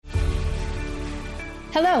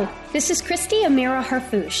Hello, this is Christy Amira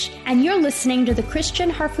Harfouche, and you're listening to the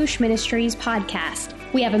Christian Harfouche Ministries podcast.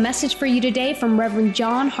 We have a message for you today from Reverend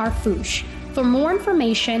John Harfouche. For more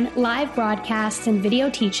information, live broadcasts, and video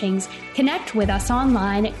teachings, connect with us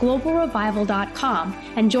online at globalrevival.com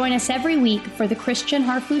and join us every week for the Christian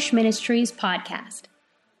Harfouche Ministries podcast.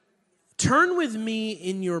 Turn with me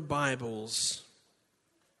in your Bibles.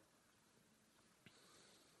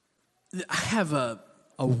 I have a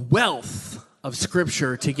wealth of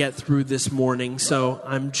scripture to get through this morning, so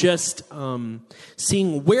I'm just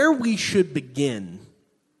seeing where we should begin.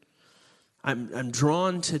 I'm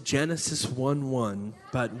drawn to Genesis 1:1,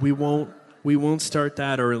 but we won't start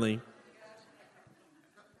that early.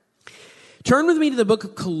 Turn with me to the book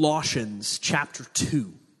of Colossians, chapter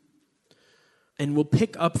 2, and we'll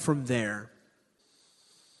pick up from there.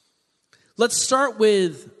 Let's start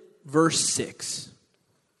with verse 6.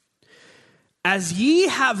 As ye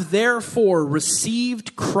have therefore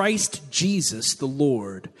received Christ Jesus the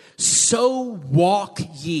Lord, so walk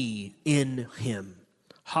ye in him.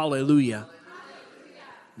 Hallelujah.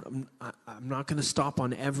 I'm not going to stop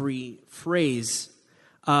on every phrase,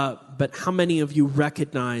 but how many of you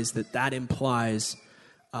recognize that implies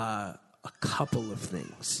a couple of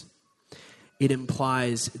things? It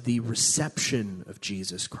implies the reception of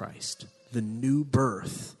Jesus Christ, the new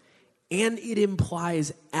birth, and it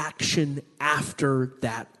implies action after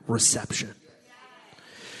that reception.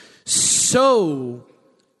 So,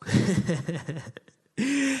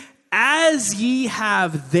 as ye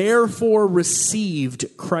have therefore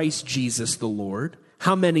received Christ Jesus the Lord.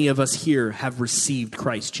 How many of us here have received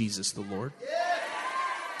Christ Jesus the Lord?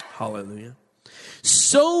 Hallelujah.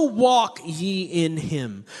 So walk ye in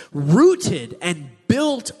him, rooted and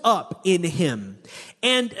built up in him,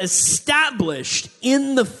 and established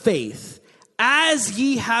in the faith, as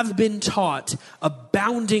ye have been taught,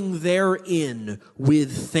 abounding therein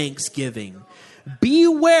with thanksgiving.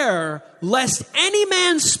 Beware lest any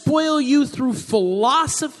man spoil you through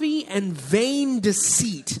philosophy and vain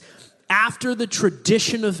deceit, after the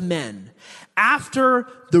tradition of men, after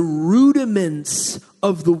the rudiments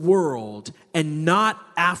of the world, and not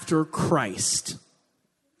after Christ.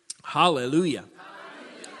 Hallelujah.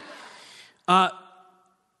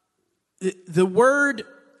 The word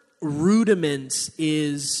rudiments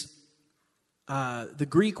is, the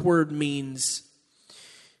Greek word means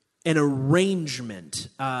an arrangement,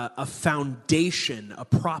 a foundation, a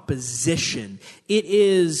proposition. It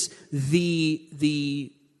is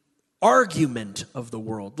the argument of the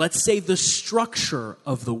world. Let's say the structure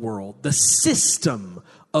of the world, the system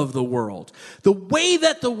of the world, the way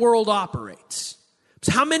that the world operates.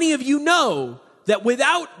 So how many of you know that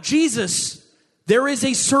without Jesus, there is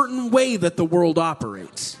a certain way that the world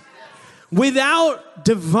operates? Without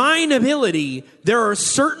divine ability, there are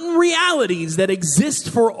certain realities that exist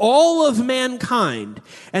for all of mankind,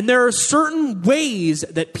 and there are certain ways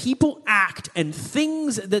that people act and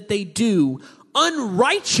things that they do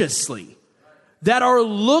unrighteously that are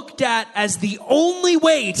looked at as the only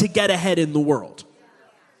way to get ahead in the world.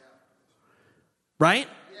 Right?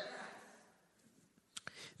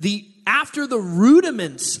 After the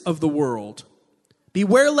rudiments of the world,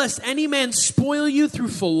 beware lest any man spoil you through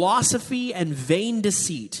philosophy and vain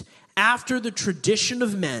deceit, after the tradition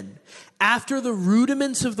of men, after the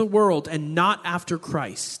rudiments of the world, and not after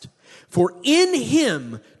Christ. For in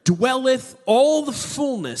him dwelleth all the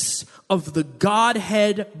fullness of the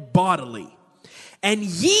Godhead bodily. And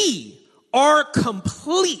ye are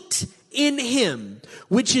complete in him,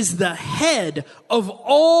 which is the head of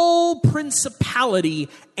all principality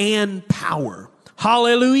and power.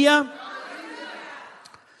 Hallelujah.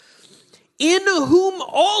 In whom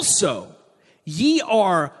also ye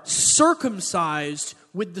are circumcised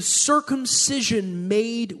with the circumcision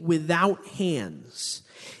made without hands,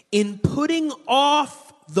 in putting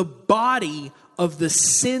off the body of the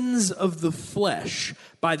sins of the flesh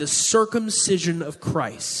by the circumcision of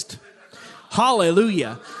Christ.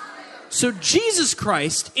 Hallelujah. So Jesus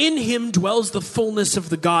Christ, in him dwells the fullness of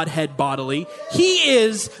the Godhead bodily. He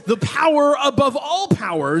is the power above all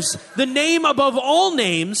powers, the name above all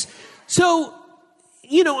names. So,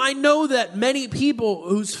 I know that many people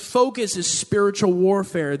whose focus is spiritual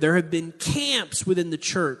warfare, there have been camps within the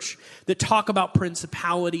church that talk about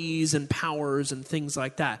principalities and powers and things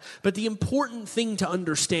like that. But the important thing to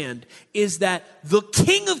understand is that the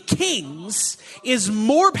King of Kings is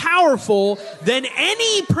more powerful than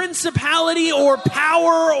any principality or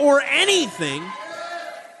power or anything.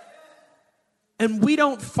 And we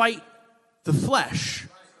don't fight the flesh.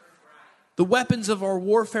 The weapons of our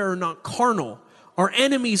warfare are not carnal. Our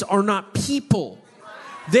enemies are not people.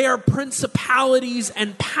 They are principalities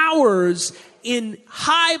and powers in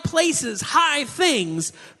high places, high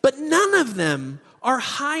things, but none of them are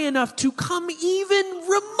high enough to come even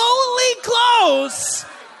remotely close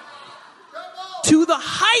to the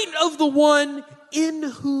height of the one in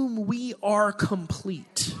whom we are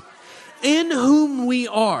complete. In whom we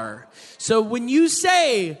are. So when you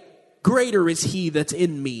say, greater is he that's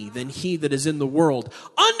in me than he that is in the world,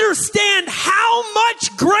 understand how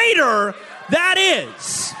much greater that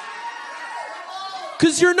is.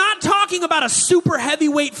 Because you're not talking about a super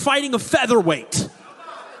heavyweight fighting a featherweight.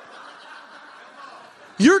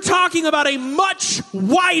 You're talking about a much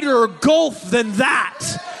wider gulf than that.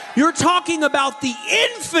 You're talking about the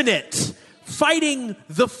infinite fighting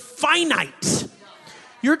the finite.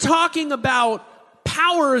 You're talking about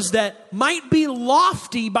powers that might be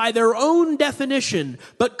lofty by their own definition,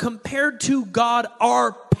 but compared to God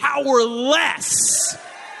are powerless.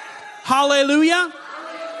 Hallelujah.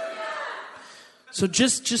 So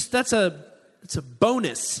just that's it's a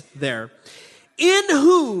bonus there. In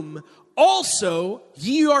whom also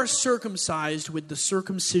ye are circumcised with the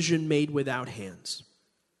circumcision made without hands.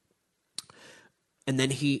 And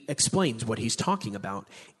then he explains what he's talking about.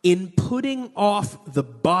 In putting off the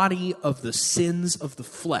body of the sins of the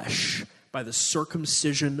flesh by the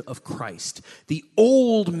circumcision of Christ. The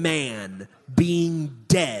old man being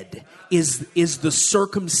dead is the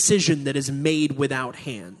circumcision that is made without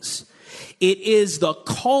hands. It is the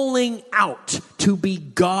calling out to be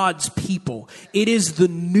God's people. It is the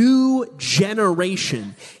new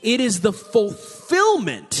generation. It is the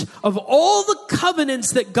fulfillment of all the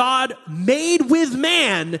covenants that God made with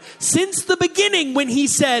man since the beginning when he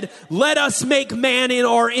said, let us make man in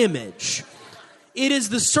our image. It is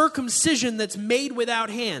the circumcision that's made without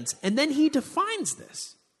hands. And then he defines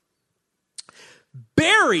this.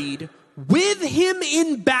 Buried with him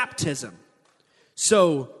in baptism.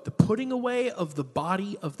 So, the putting away of the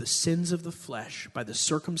body of the sins of the flesh by the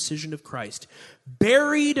circumcision of Christ,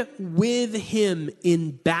 buried with him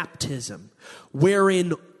in baptism,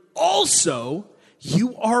 wherein also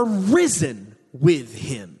you are risen with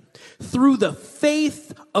him through the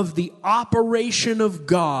faith of the operation of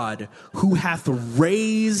God who hath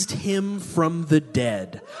raised him from the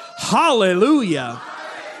dead. Hallelujah!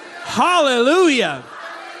 Hallelujah!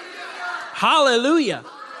 Hallelujah!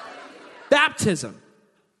 Baptism.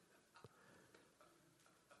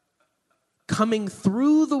 Coming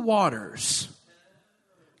through the waters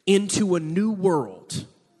into a new world.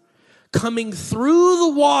 Coming through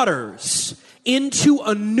the waters into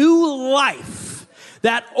a new life.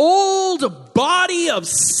 That old body of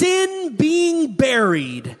sin being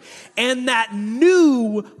buried. And that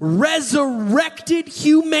new resurrected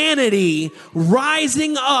humanity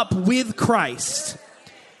rising up with Christ.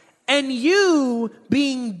 And you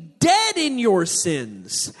being dead in your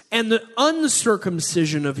sins and the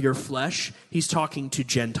uncircumcision of your flesh, he's talking to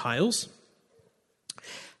Gentiles,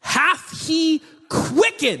 hath he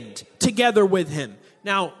quickened together with him.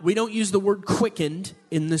 Now, we don't use the word quickened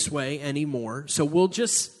in this way anymore, so we'll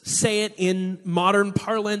just say it in modern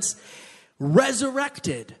parlance,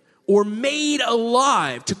 resurrected or made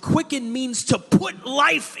alive. To quicken means to put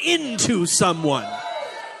life into someone.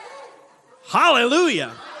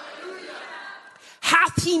 Hallelujah.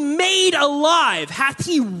 Hath he made alive, hath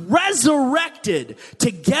he resurrected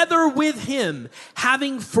together with him,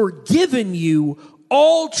 having forgiven you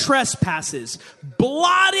all trespasses,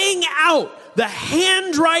 blotting out the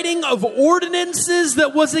handwriting of ordinances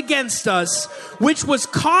that was against us, which was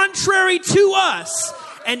contrary to us,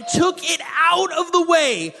 and took it out of the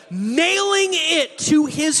way, nailing it to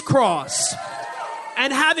his cross.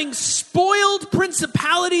 And having spoiled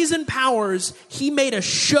principalities and powers, he made a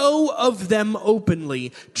show of them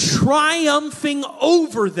openly, triumphing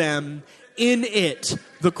over them in it,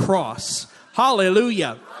 the cross.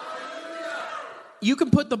 Hallelujah. You can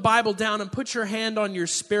put the Bible down and put your hand on your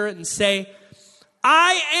spirit and say,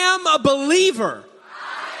 I am a believer.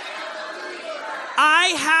 I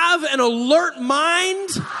have an alert mind,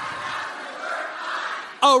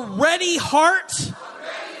 a ready heart.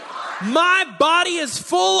 My body is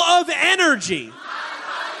full of energy.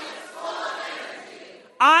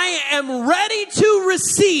 I am ready to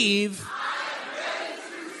receive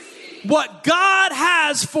what God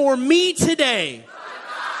has for me today.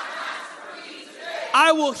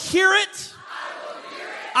 I will hear it.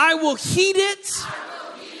 I will heed it.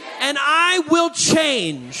 And I will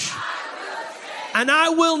change. And I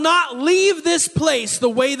will not leave this place the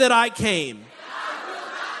way that I came.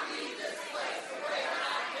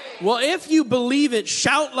 Well, if you believe it,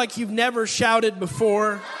 shout like you've never shouted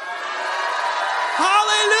before.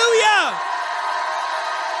 Hallelujah!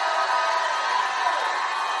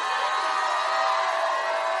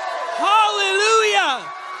 Hallelujah!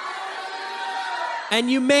 And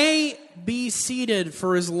you may be seated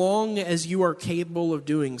for as long as you are capable of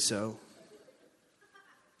doing so.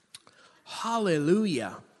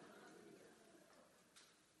 Hallelujah.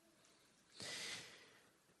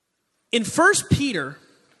 In 1 Peter,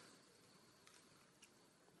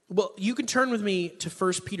 well, you can turn with me to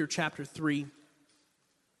 1 Peter chapter 3.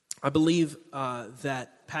 I believe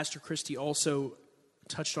that Pastor Christie also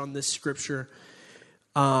touched on this scripture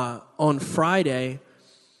on Friday.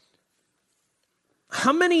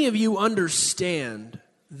 How many of you understand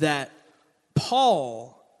that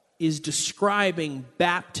Paul is describing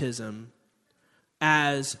baptism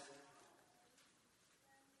as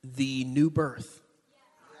the new birth?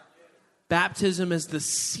 Baptism as the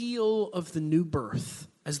seal of the new birth,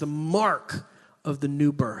 as the mark of the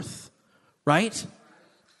new birth, right?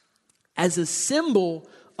 As a symbol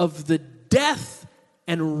of the death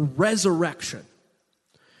and resurrection.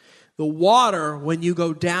 The water, when you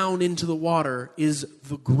go down into the water, is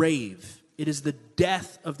the grave. It is the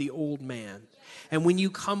death of the old man. And when you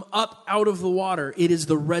come up out of the water, it is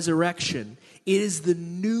the resurrection. It is the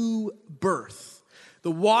new birth.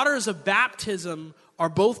 The waters of baptism are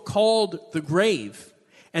both called the grave,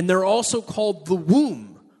 and they're also called the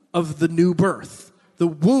womb of the new birth, the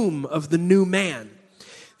womb of the new man.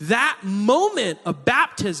 That moment of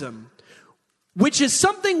baptism, which is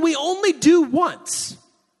something we only do once,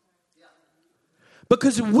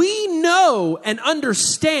 because we know and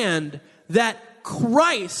understand that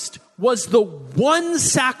Christ was the one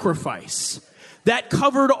sacrifice that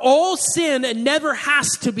covered all sin and never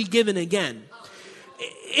has to be given again.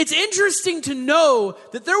 It's interesting to know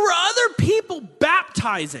that there were other people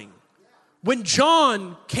baptizing when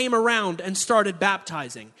John came around and started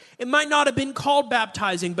baptizing. It might not have been called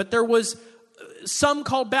baptizing, but there was some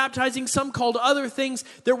called baptizing, some called other things.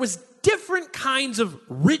 There was different kinds of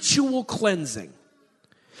ritual cleansing.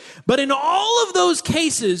 But in all of those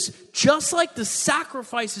cases, just like the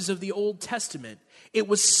sacrifices of the Old Testament, it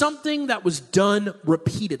was something that was done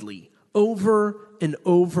repeatedly, over and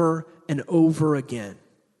over and over again.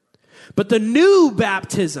 But the new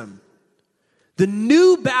baptism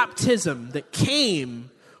that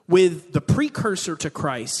came with the precursor to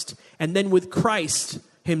Christ, and then with Christ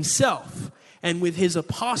himself and with his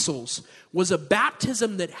apostles, was a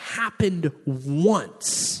baptism that happened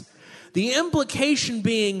once. The implication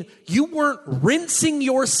being you weren't rinsing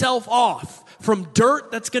yourself off from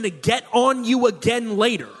dirt that's going to get on you again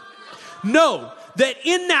later. No, that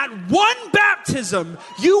in that one baptism,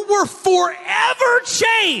 you were forever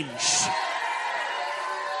changed.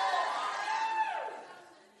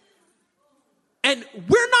 And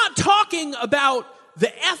we're not talking about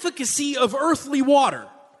the efficacy of earthly water.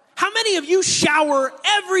 How many of you shower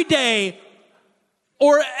every day,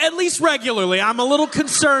 or at least regularly? I'm a little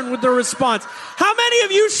concerned with the response. How many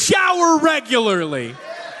of you shower regularly?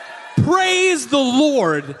 Praise the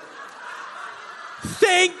Lord.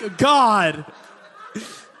 Thank God.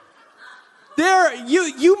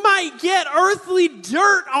 You might get earthly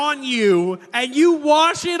dirt on you, and you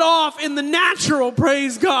wash it off in the natural,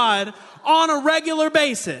 praise God, on a regular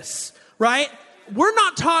basis, right? We're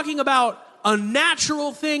not talking about a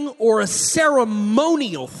natural thing or a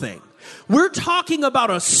ceremonial thing. We're talking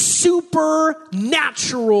about a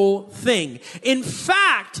supernatural thing. In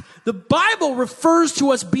fact, the Bible refers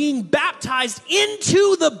to us being baptized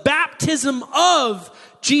into the baptism of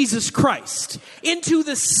Jesus Christ, into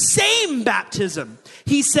the same baptism.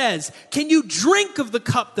 He says, can you drink of the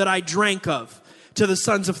cup that I drank of? To the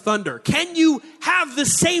sons of thunder. Can you have the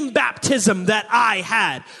same baptism that I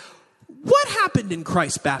had? What happened in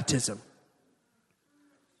Christ's baptism?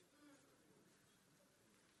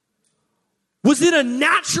 Was it a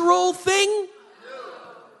natural thing?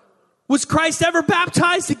 Was Christ ever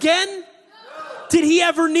baptized again? Did he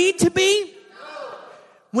ever need to be?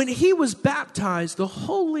 When he was baptized, the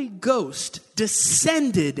Holy Ghost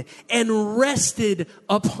descended and rested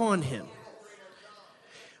upon him.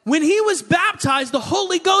 When he was baptized, the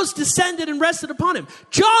Holy Ghost descended and rested upon him.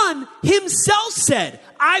 John himself said,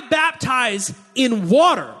 I baptize in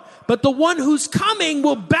water, but the one who's coming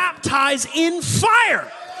will baptize in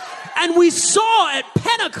fire. And we saw at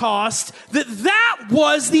Pentecost that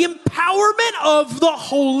was the empowerment of the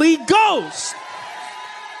Holy Ghost.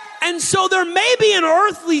 And so there may be an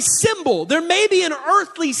earthly symbol, there may be an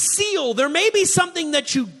earthly seal, there may be something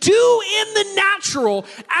that you do in the natural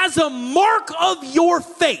as a mark of your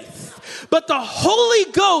faith. But the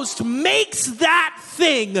Holy Ghost makes that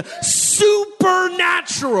thing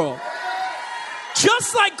supernatural.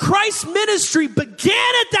 Just like Christ's ministry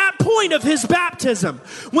began at that point of his baptism,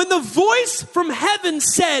 when the voice from heaven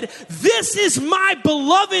said, "This is my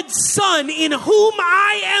beloved Son in whom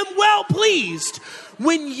I am well pleased."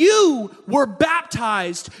 when you were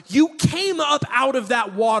baptized, you came up out of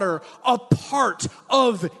that water a part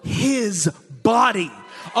of his body,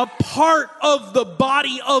 a part of the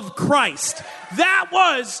body of Christ. That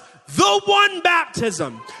was the one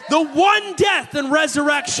baptism, the one death and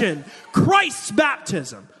resurrection, Christ's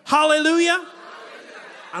baptism. Hallelujah.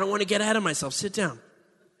 I don't want to get ahead of myself. Sit down.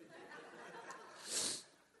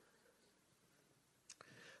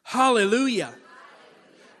 Hallelujah.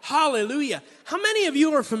 Hallelujah. How many of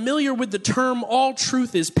you are familiar with the term all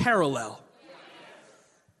truth is parallel?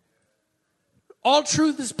 All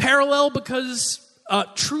truth is parallel because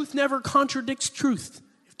truth never contradicts truth.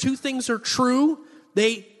 If two things are true,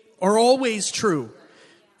 they are always true.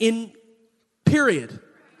 In period.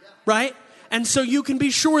 Right? And so you can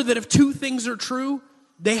be sure that if two things are true,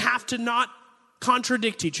 they have to not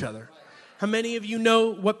contradict each other. How many of you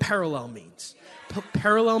know what parallel means?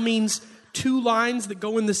 Parallel means two lines that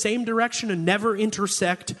go in the same direction and never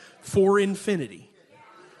intersect for infinity.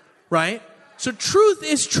 Right? So truth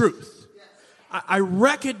is truth. I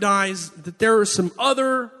recognize that there are some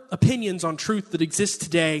other opinions on truth that exist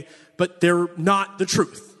today, but they're not the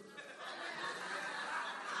truth.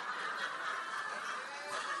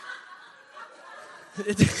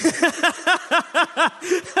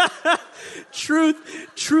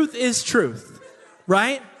 Truth is truth,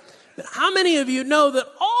 right? How many of you know that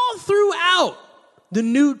all throughout the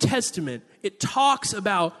New Testament, it talks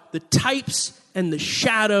about the types and the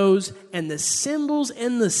shadows and the symbols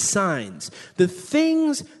and the signs, the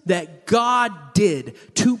things that God did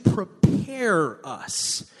to prepare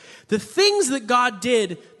us, the things that God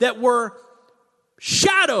did that were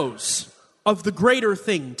shadows of the greater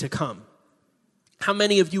thing to come. How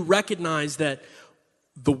many of you recognize that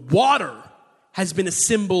the water has been a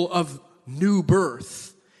symbol of new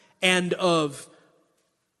birth and of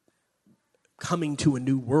coming to a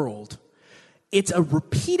new world? It's a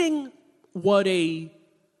repeating, what a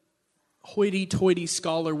hoity-toity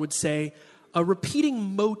scholar would say, a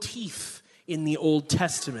repeating motif in the Old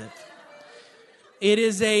Testament.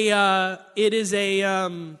 There's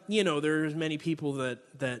many people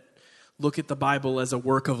that look at the Bible as a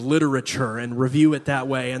work of literature and review it that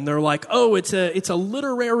way. And they're like, oh, it's a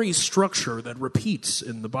literary structure that repeats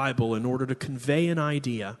in the Bible in order to convey an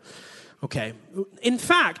idea. Okay. In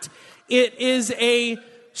fact, it is a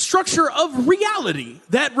structure of reality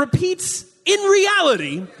that repeats in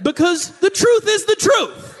reality because the truth is the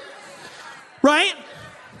truth. Right?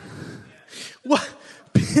 What?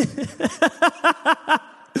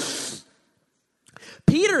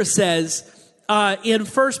 Peter says, in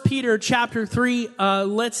 1 Peter chapter 3,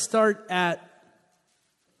 let's start at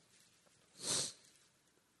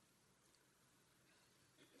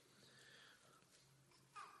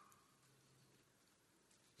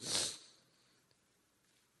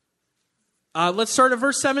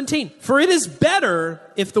verse 17. For it is better,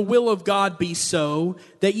 if the will of God be so,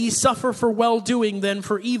 that ye suffer for well-doing than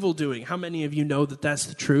for evil-doing. How many of you know that that's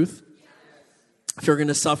the truth? If you're going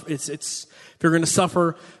to suffer, if you're going to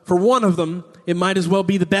suffer for one of them, it might as well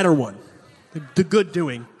be the better one, the good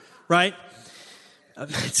doing, right?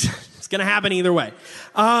 It's going to happen either way.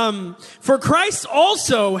 For Christ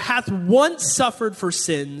also hath once suffered for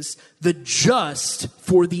sins, the just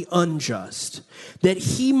for the unjust, that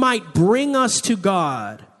he might bring us to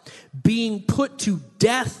God, being put to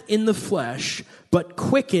death in the flesh, but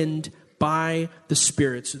quickened by the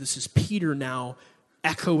Spirit. So this is Peter now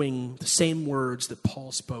echoing the same words that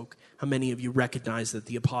Paul spoke. How many of you recognize that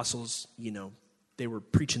the apostles, they were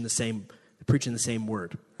preaching the same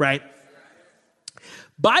word, right?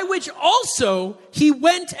 By which also he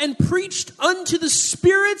went and preached unto the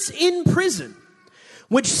spirits in prison,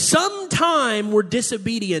 which sometime were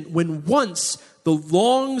disobedient, when once the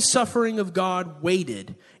long suffering of God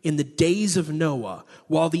waited in the days of Noah,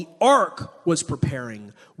 while the ark was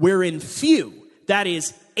preparing, wherein few, that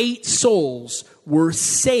is 8 souls, were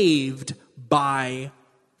saved by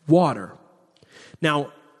water.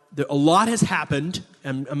 Now, a lot has happened,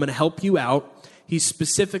 and I'm going to help you out. He's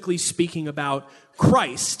specifically speaking about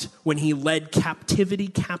Christ when he led captivity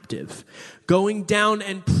captive, going down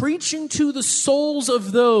and preaching to the souls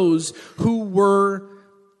of those who were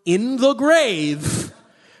in the grave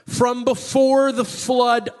from before the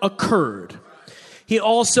flood occurred. He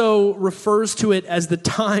also refers to it as the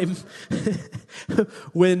time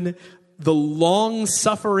when the long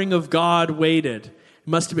suffering of God waited. It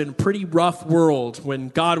must have been a pretty rough world when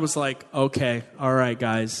God was like, okay, all right,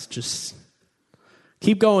 guys, just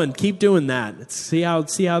keep going, keep doing that. Let's see how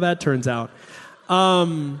that turns out.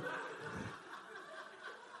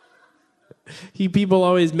 People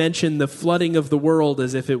always mention the flooding of the world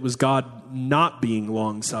as if it was God not being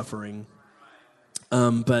long-suffering.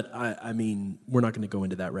 But I mean, we're not going to go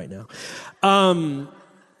into that right now.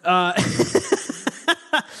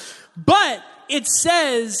 But it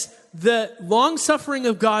says the long-suffering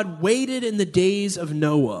of God waited in the days of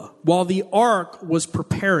Noah while the ark was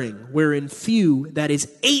preparing, wherein few, that is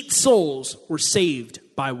 8 souls, were saved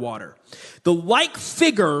by water. The like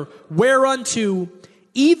figure whereunto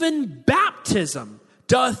even baptism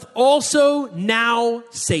doth also now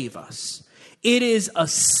save us. It is a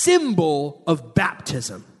symbol of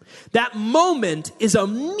baptism. That moment is a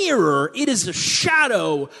mirror. It is a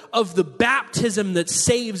shadow of the baptism that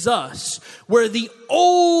saves us, where the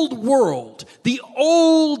old world, the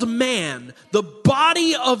old man, the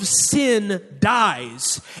body of sin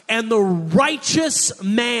dies, and the righteous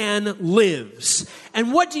man lives.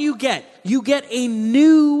 And what do you get? You get a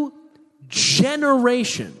new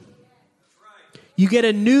generation. You get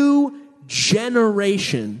a new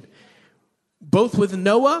generation, both with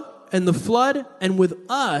Noah and the flood, and with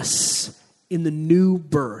us in the new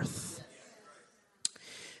birth.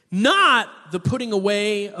 Not the putting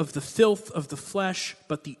away of the filth of the flesh,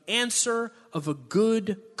 but the answer of a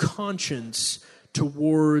good conscience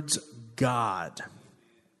towards God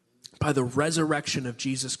by the resurrection of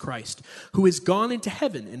Jesus Christ, who is gone into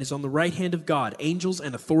heaven and is on the right hand of God, angels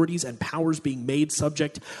and authorities and powers being made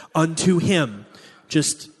subject unto him.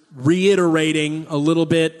 Just reiterating a little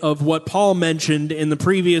bit of what Paul mentioned in the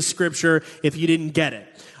previous scripture if you didn't get it.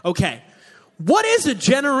 Okay, what is a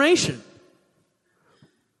generation?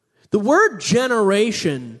 The word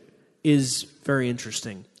generation is very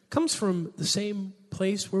interesting. It comes from the same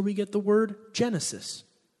place where we get the word Genesis.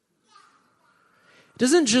 It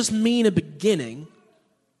doesn't just mean a beginning,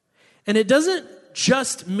 and it doesn't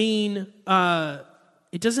just mean a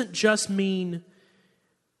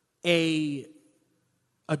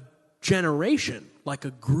generation, like a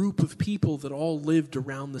group of people that all lived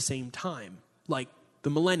around the same time, like the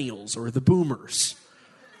millennials or the boomers,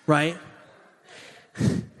 right?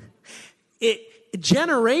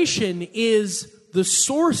 Generation is the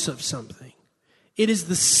source of something. It is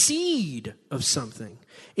the seed of something.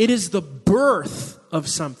 It is the birth of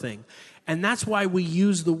something. And that's why we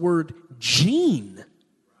use the word gene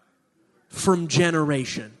from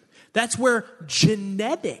generation. That's where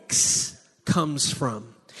genetics comes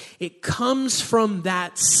from. It comes from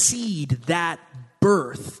that seed, that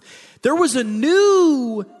birth. There was a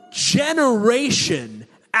new generation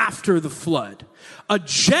after the flood. A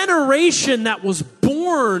generation that was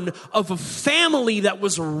born of a family that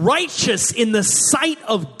was righteous in the sight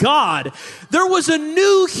of God. There was a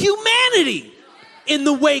new humanity in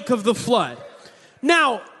the wake of the flood.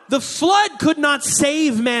 Now, the flood could not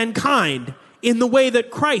save mankind in the way that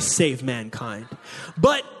Christ saved mankind.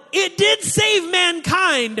 But it did save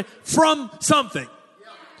mankind from something.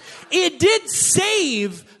 It did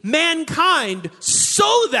save mankind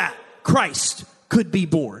so that Christ could be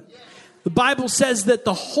born. The Bible says that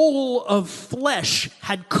the whole of flesh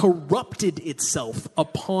had corrupted itself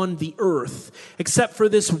upon the earth, except for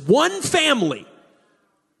this one family.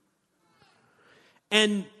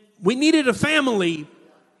 And we needed a family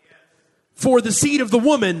for the seed of the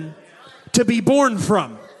woman to be born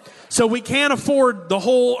from. So we can't afford the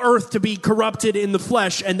whole earth to be corrupted in the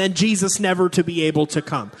flesh and then Jesus never to be able to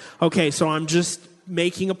come. Okay, so I'm just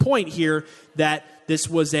making a point here that this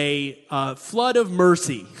was a flood of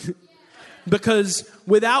mercy. Because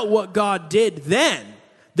without what God did then,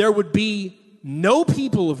 there would be no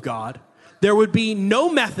people of God. There would be no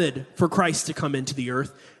method for Christ to come into the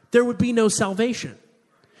earth. There would be no salvation.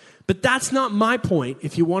 But that's not my point.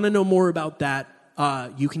 If you want to know more about that,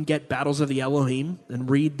 you can get Battles of the Elohim and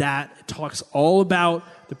read that. It talks all about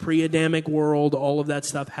the pre-Adamic world, all of that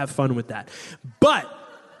stuff. Have fun with that. But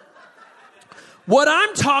what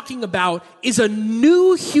I'm talking about is a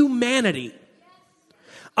new humanity.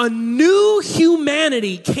 A new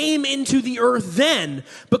humanity came into the earth then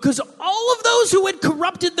because all of those who had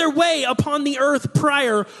corrupted their way upon the earth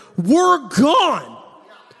prior were gone.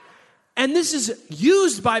 And this is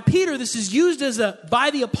used by Peter, this is used by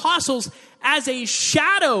the apostles as a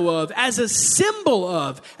shadow of, as a symbol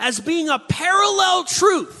of, as being a parallel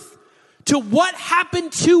truth to what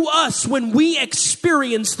happened to us when we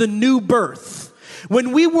experienced the new birth.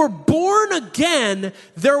 When we were born again,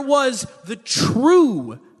 there was the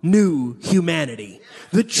true new humanity.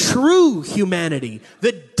 The true humanity.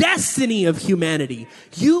 The destiny of humanity.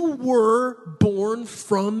 You were born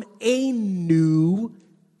from a new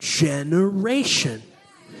generation.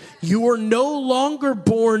 You are no longer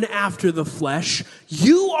born after the flesh.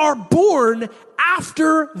 You are born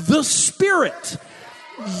after the Spirit.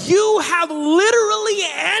 You have literally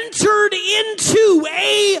entered into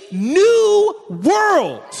a new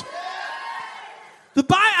world.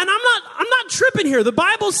 And I'm not tripping here. The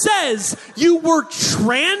Bible says you were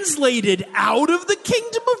translated out of the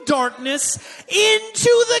kingdom of darkness into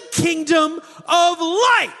the kingdom of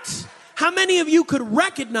light. How many of you could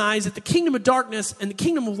recognize that the kingdom of darkness and the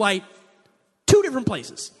kingdom of light, two different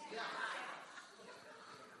places?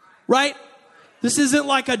 Right? This isn't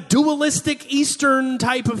like a dualistic Eastern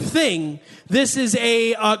type of thing. This is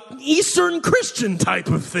a Eastern Christian type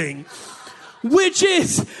of thing, which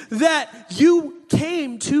is that you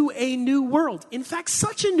came to a new world. In fact,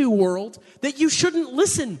 such a new world that you shouldn't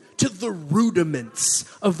listen to the rudiments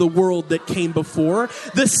of the world that came before,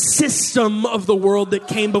 the system of the world that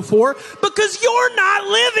came before, because you're not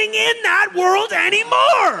living in that world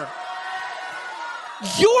anymore.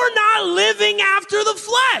 You're not living after the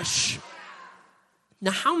flesh.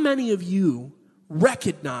 Now, how many of you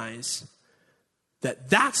recognize that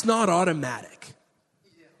that's not automatic?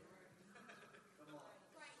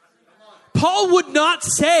 Paul would not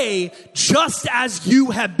say, just as you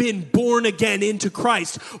have been born again into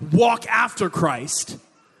Christ, walk after Christ,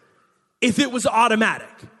 if it was automatic.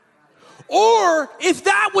 Or if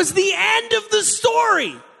that was the end of the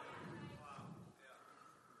story.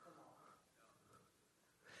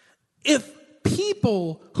 If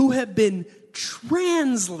people who have been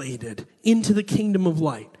translated into the kingdom of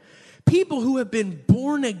light, people who have been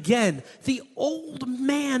born again, the old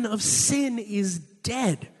man of sin is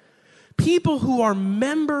dead. People who are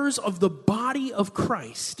members of the body of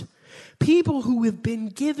Christ, people who have been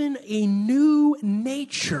given a new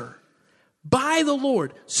nature by the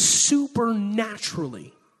Lord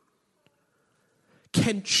supernaturally,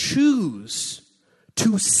 can choose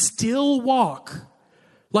to still walk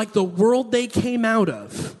like the world they came out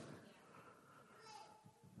of.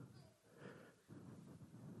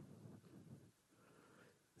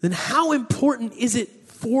 Then how important is it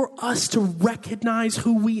for us to recognize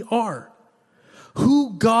who we are,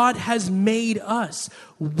 who God has made us,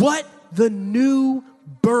 what the new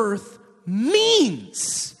birth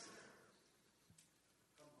means?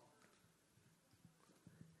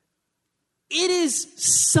 It is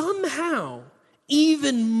somehow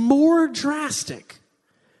even more drastic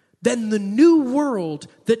than the new world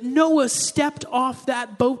that Noah stepped off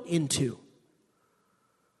that boat into.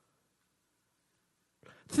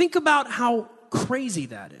 Think about how crazy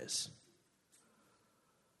that is.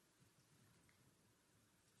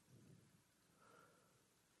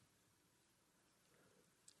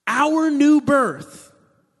 Our new birth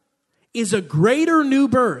is a greater new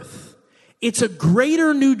birth. It's a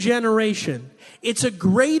greater new generation. It's a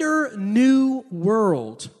greater new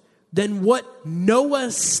world than what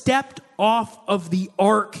Noah stepped off of the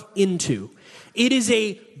ark into. It is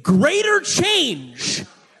a greater change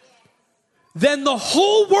than the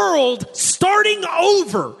whole world starting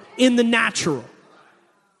over in the natural.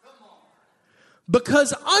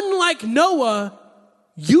 Because unlike Noah,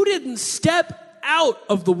 you didn't step out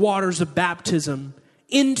of the waters of baptism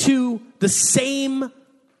into the same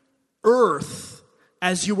earth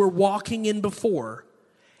as you were walking in before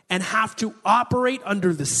and have to operate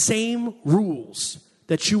under the same rules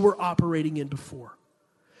that you were operating in before.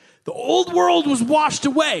 The old world was washed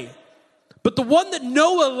away, but the one that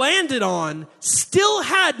Noah landed on still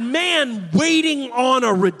had man waiting on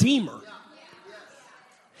a redeemer.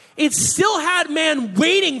 It still had man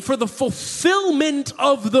waiting for the fulfillment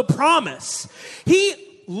of the promise. He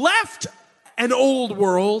left an old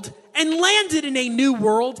world and landed in a new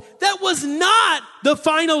world that was not the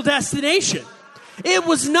final destination. It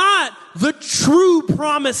was not the true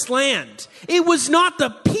promised land. It was not the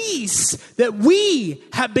peace that we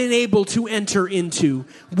have been able to enter into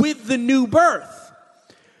with the new birth.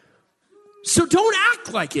 So don't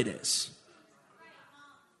act like it is.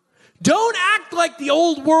 Don't act like the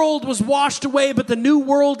old world was washed away, but the new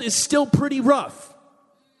world is still pretty rough.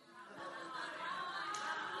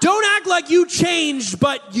 Don't act like you changed,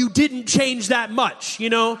 but you didn't change that much. You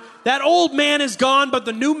know, that old man is gone, but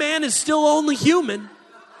the new man is still only human.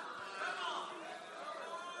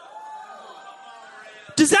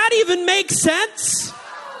 Does that even make sense?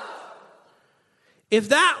 If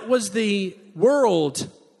that was the world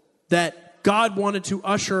that God wanted to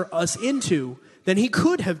usher us into, then he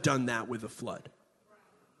could have done that with a flood.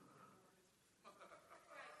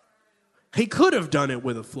 He could have done it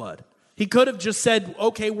with a flood. He could have just said,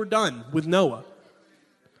 okay, we're done with Noah.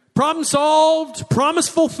 Problem solved, promise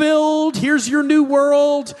fulfilled, here's your new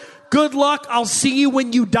world. Good luck, I'll see you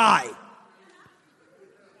when you die.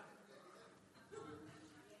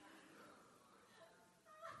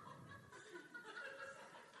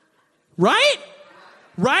 Right?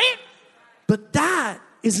 Right? But that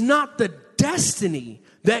is not the destiny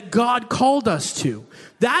that God called us to.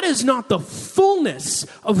 That is not the fullness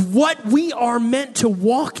of what we are meant to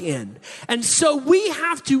walk in. And so we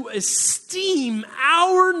have to esteem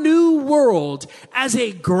our new world as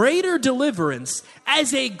a greater deliverance,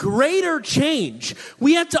 as a greater change.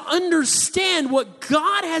 We have to understand what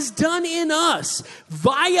God has done in us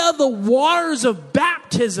via the waters of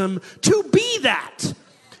baptism to be that,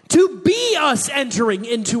 to be us entering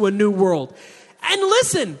into a new world. And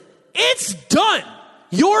listen, it's done.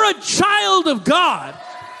 You're a child of God.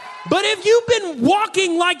 But if you've been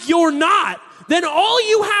walking like you're not, then all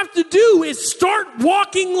you have to do is start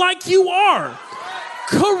walking like you are.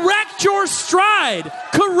 Correct your stride.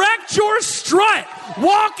 Correct your strut.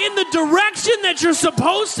 Walk in the direction that you're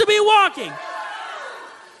supposed to be walking.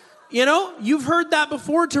 You know, you've heard that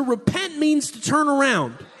before. To repent means to turn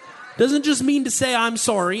around. Doesn't just mean to say, I'm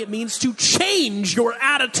sorry. It means to change your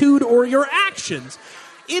attitude or your actions.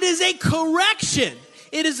 It is a correction.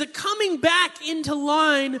 It is a coming back into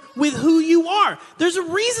line with who you are. There's a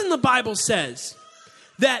reason the Bible says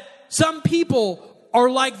that some people are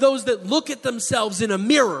like those that look at themselves in a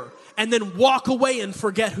mirror and then walk away and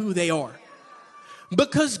forget who they are.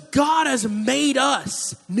 Because God has made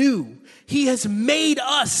us new. He has made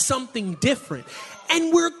us something different.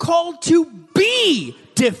 And we're called to be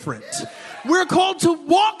different. We're called to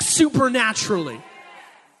walk supernaturally.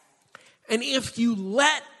 And if you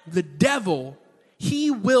let the devil,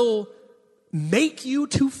 he will make you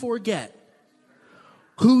to forget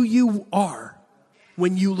who you are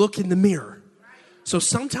when you look in the mirror. So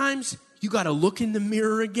sometimes you got to look in the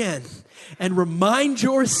mirror again and remind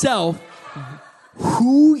yourself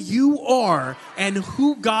who you are and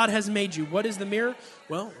who God has made you. What is the mirror?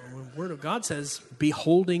 Well, the Word of God says,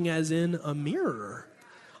 beholding as in a mirror.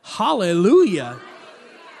 Hallelujah.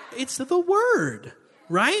 It's the Word,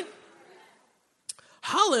 right?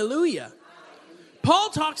 Hallelujah. Paul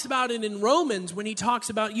talks about it in Romans when he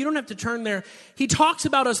talks about, you don't have to turn there, he talks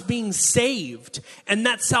about us being saved and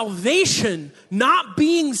that salvation not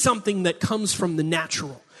being something that comes from the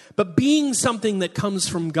natural, but being something that comes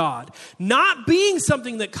from God. Not being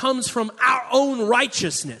something that comes from our own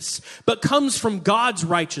righteousness, but comes from God's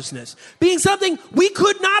righteousness. Being something we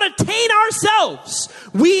could not attain ourselves.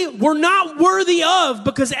 We were not worthy of,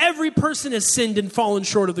 because every person has sinned and fallen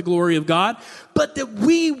short of the glory of God, but that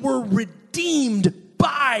we were redeemed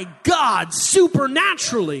by God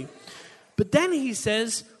supernaturally. But then he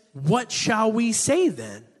says, what shall we say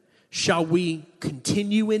then? Shall we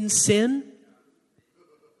continue in sin?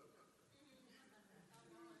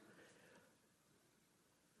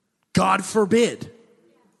 God forbid.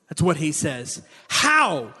 That's what he says.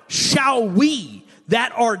 How shall we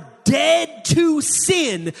that are dead to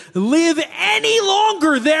sin live any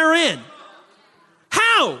longer therein?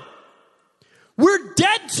 How? We're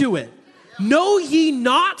dead to it. Know ye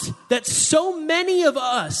not that so many of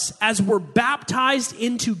us, as were baptized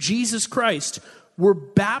into Jesus Christ, were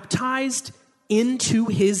baptized into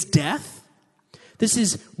his death? This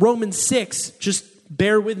is Romans 6. Just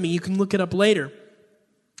bear with me. You can look it up later.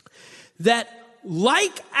 That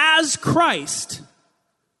like as Christ,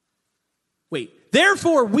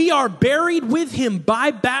 therefore we are buried with him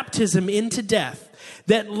by baptism into death,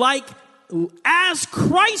 that like as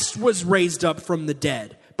Christ was raised up from the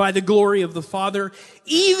dead by the glory of the Father,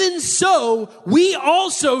 even so we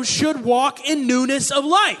also should walk in newness of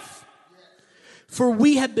life. For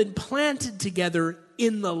we have been planted together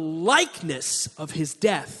in the likeness of his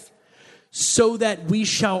death, so that we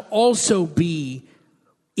shall also be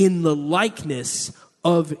in the likeness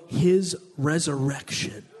of his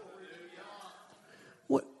resurrection.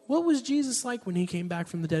 What was Jesus like when he came back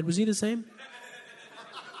from the dead? Was he the same?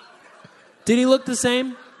 Did he look the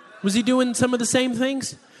same? Was he doing some of the same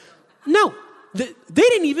things? No. They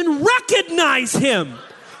didn't even recognize him.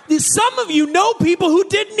 Some of you know people who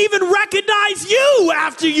didn't even recognize you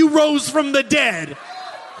after you rose from the dead.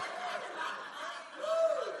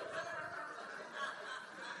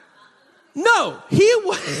 No, he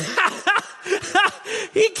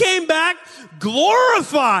came back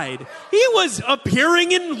glorified. He was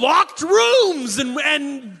appearing in locked rooms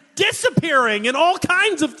and disappearing and all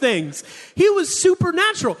kinds of things. He was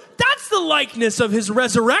supernatural. That's the likeness of his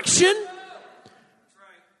resurrection.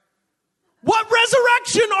 What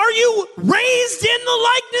resurrection are you raised in the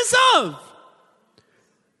likeness of?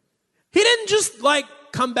 He didn't just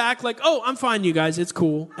come back oh, I'm fine, you guys, it's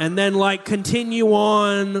cool. And then continue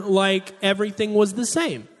on like everything was the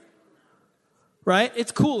same. Right?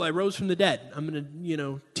 It's cool, I rose from the dead. I'm going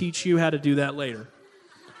to, teach you how to do that later.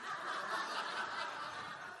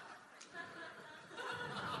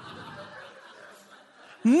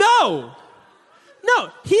 No,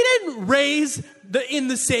 he didn't raise in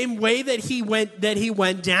the same way that he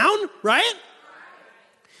went down, right?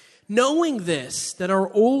 Knowing this, that our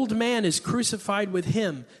old man is crucified with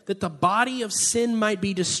him, that the body of sin might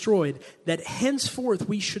be destroyed, that henceforth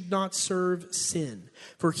we should not serve sin.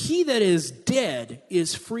 For he that is dead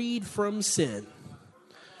is freed from sin.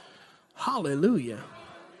 Hallelujah.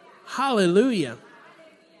 Hallelujah.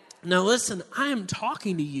 Now listen, I am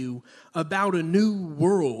talking to you about a new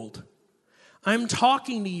world. I'm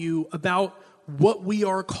talking to you about what we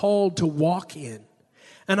are called to walk in.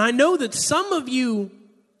 And I know that some of you,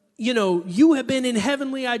 you have been in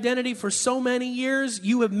heavenly identity for so many years.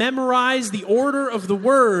 You have memorized the order of the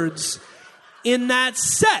words in that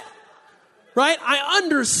set, right? I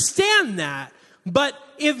understand that. But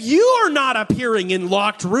if you are not appearing in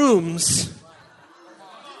locked rooms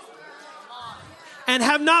and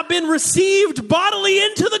have not been received bodily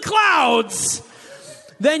into the clouds,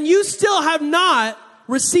 then you still have not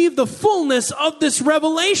received the fullness of this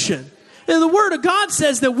revelation. And the Word of God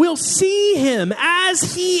says that we'll see Him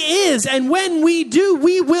as He is. And when we do,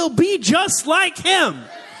 we will be just like Him.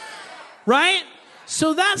 Right?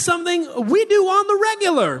 So that's something we do on the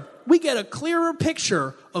regular. We get a clearer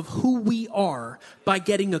picture of who we are by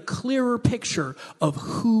getting a clearer picture of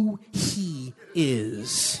who He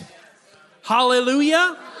is.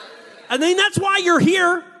 Hallelujah. I mean, that's why you're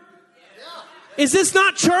here. Is this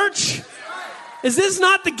not church? Is this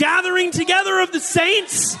not the gathering together of the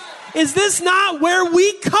saints? Is this not where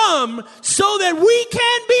we come so that we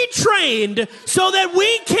can be trained, so that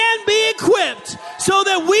we can be equipped, so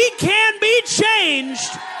that we can be changed?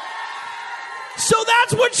 So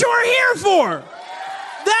that's what you're here for.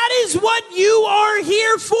 That is what you are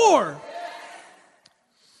here for.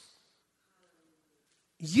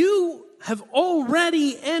 You have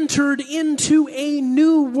already entered into a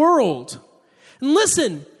new world. And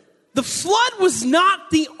listen, the flood was not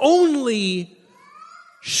the only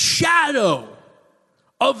shadow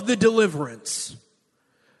of the deliverance.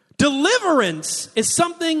 Deliverance is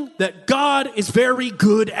something that God is very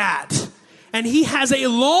good at. And He has a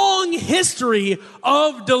long history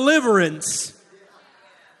of deliverance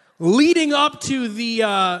leading up to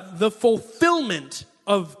the fulfillment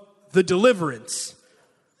of the deliverance.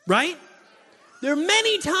 Right? There are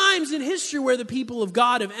many times in history where the people of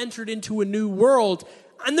God have entered into a new world,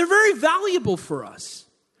 and they're very valuable for us.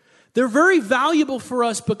 They're very valuable for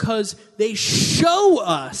us because they show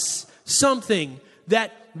us something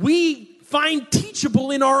that we find teachable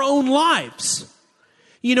in our own lives.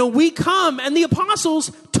 We come, and the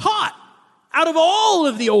apostles taught out of all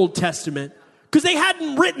of the Old Testament because they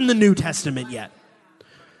hadn't written the New Testament yet.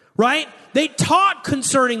 Right? They taught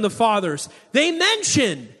concerning the fathers. They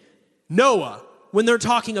mention Noah when they're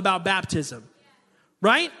talking about baptism.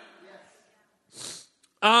 Right?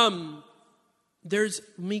 Let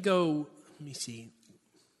me see.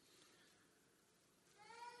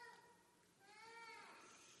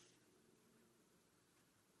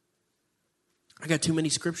 I got too many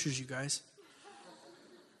scriptures, you guys.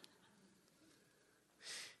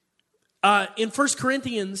 In 1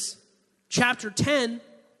 Corinthians chapter 10,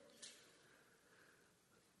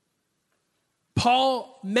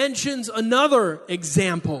 Paul mentions another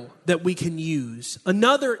example that we can use,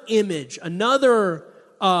 another image, another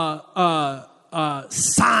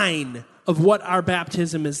sign of what our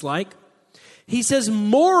baptism is like. He says,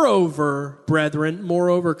 moreover, brethren,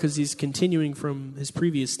 moreover, because he's continuing from his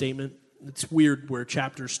previous statement. It's weird where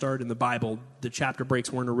chapters start in the Bible. The chapter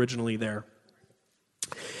breaks weren't originally there.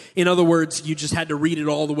 In other words, you just had to read it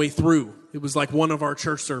all the way through. It was like one of our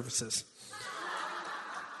church services.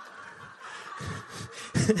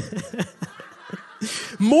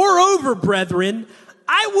 Moreover, brethren,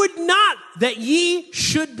 I would not that ye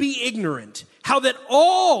should be ignorant, how that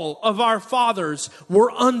all of our fathers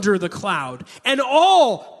were under the cloud, and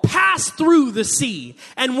all passed through the sea,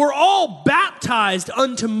 and were all baptized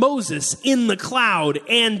unto Moses in the cloud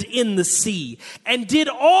and in the sea, and did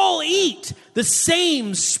all eat the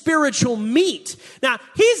same spiritual meat. Now,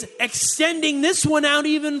 he's extending this one out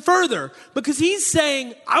even further, because he's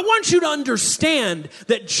saying, I want you to understand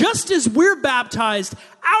that just as we're baptized,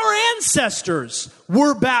 our ancestors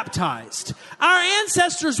were baptized. Our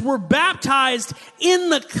ancestors were baptized in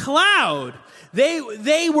the cloud.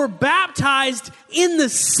 They were baptized in the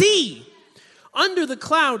sea. Under the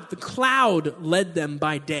cloud led them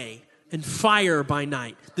by day and fire by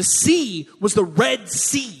night. The sea was the Red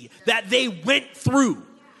Sea that they went through.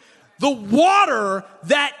 The water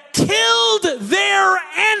that killed their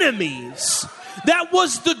enemies. That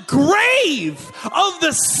was the grave of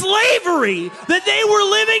the slavery that they were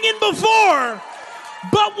living in before,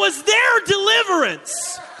 but was their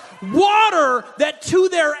deliverance. Water that to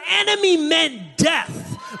their enemy meant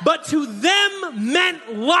death, but to them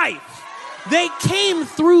meant life. They came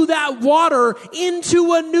through that water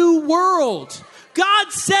into a new world.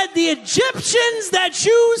 God said, the Egyptians that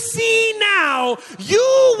you see now,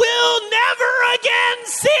 you will never again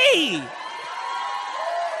see.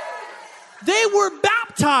 They were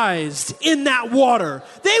baptized in that water.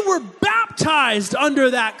 They were baptized under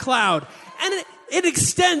that cloud. And it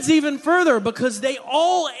extends even further because they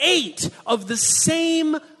all ate of the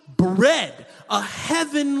same bread, a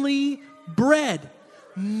heavenly bread.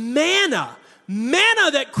 Manna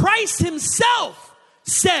that Christ himself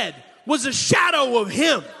said was a shadow of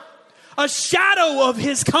him, a shadow of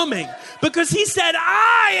his coming, because he said,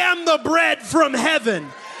 I am the bread from heaven.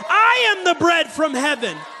 I am the bread from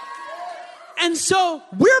heaven. And so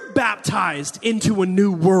we're baptized into a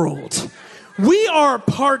new world. We are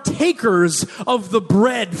partakers of the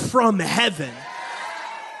bread from heaven.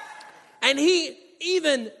 And he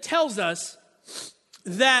even tells us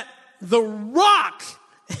that the rock,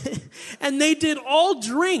 and they did all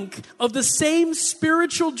drink of the same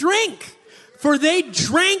spiritual drink, for they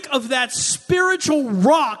drank of that spiritual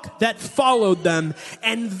rock that followed them,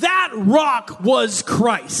 and that rock was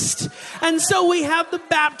Christ. And so we have the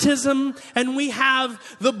baptism, and we have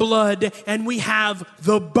the blood, and we have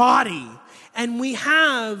the body, and we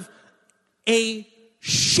have a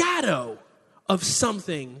shadow of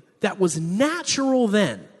something that was natural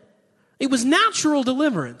then. It was natural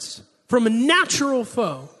deliverance from a natural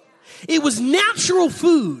foe. It was natural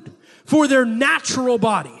food for their natural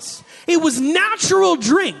bodies. It was natural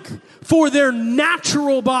drink for their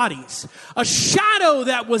natural bodies. A shadow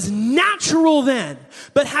that was natural then,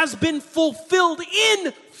 but has been fulfilled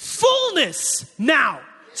in fullness now,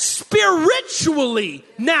 spiritually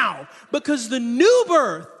now, because the new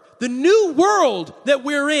birth, the new world that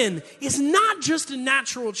we're in is not just a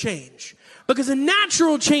natural change, because a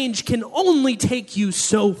natural change can only take you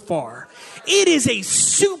so far. It is a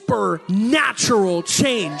supernatural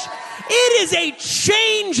change. It is a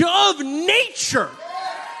change of nature.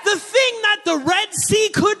 The thing that the Red Sea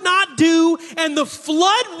could not do and the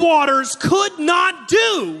flood waters could not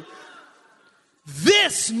do,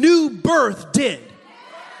 this new birth did.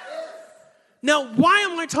 Now, why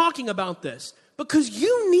am I talking about this? Because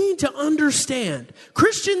you need to understand,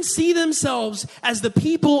 Christians see themselves as the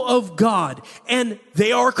people of God, and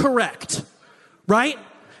they are correct, right?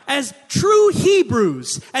 As true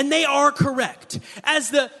Hebrews, and they are correct. As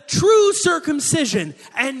the true circumcision,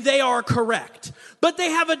 and they are correct. But they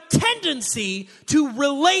have a tendency to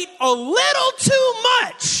relate a little too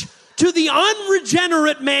much to the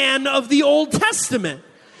unregenerate man of the Old Testament.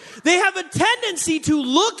 They have a tendency to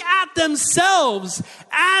look at themselves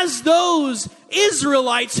as those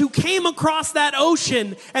Israelites who came across that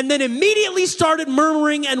ocean and then immediately started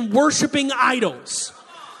murmuring and worshiping idols.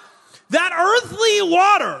 That earthly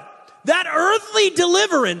water, that earthly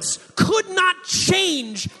deliverance could not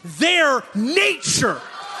change their nature.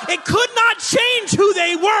 It could not change who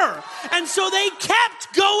they were. And so they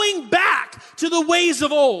kept going back to the ways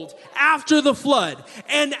of old after the flood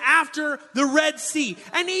and after the Red Sea.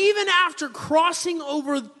 And even after crossing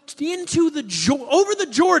over the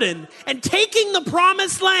Jordan and taking the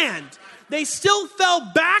promised land, they still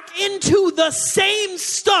fell back into the same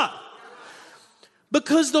stuff.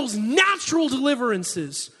 Because those natural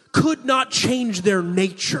deliverances could not change their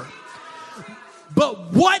nature.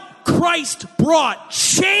 But what Christ brought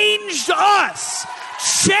changed us,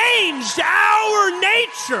 changed our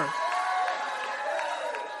nature.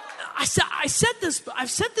 I've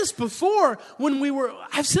said this before.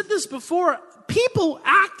 People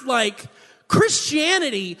act like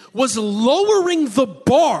Christianity was lowering the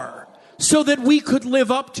bar so that we could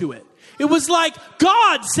live up to it. It was like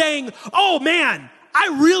God saying, oh man,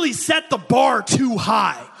 I really set the bar too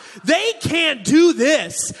high. They can't do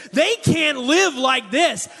this. They can't live like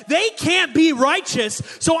this. They can't be righteous.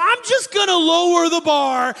 So I'm just going to lower the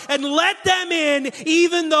bar and let them in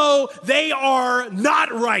even though they are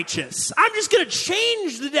not righteous. I'm just going to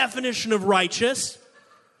change the definition of righteous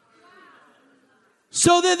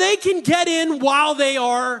so that they can get in while they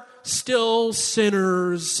are still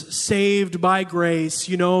sinners, saved by grace.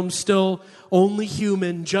 You know, I'm still only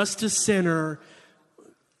human, just a sinner.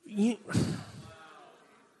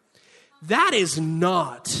 That is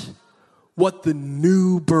not what the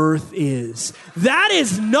new birth is. That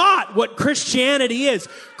is not what Christianity is.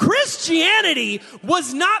 Christianity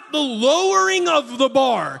was not the lowering of the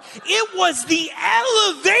bar. It was the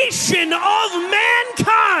elevation of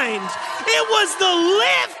mankind. It was the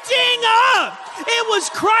lifting up. It was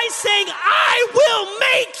Christ saying, I will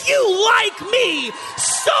make you like me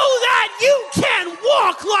so that you can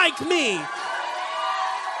walk like me.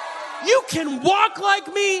 You can walk like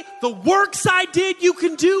me. The works I did, you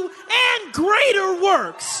can do, and greater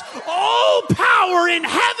works. All power in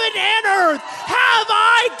heaven and earth have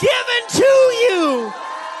I given to you.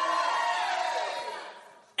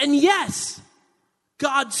 And yes,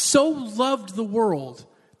 God so loved the world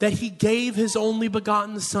that he gave his only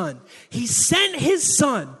begotten Son. He sent his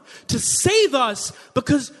Son to save us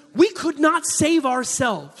because we could not save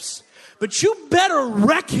ourselves. But you better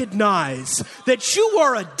recognize that you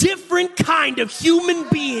are a different kind of human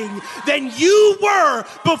being than you were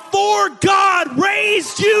before God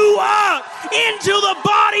raised you up into the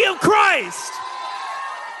body of Christ.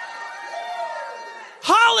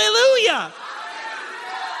 Hallelujah.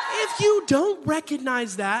 If you don't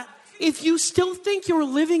recognize that, if you still think you're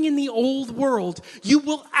living in the old world, you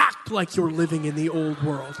will act like you're living in the old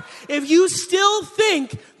world. If you still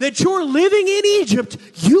think that you're living in Egypt,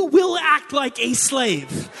 you will act like a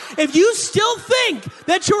slave. If you still think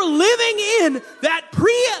that you're living in that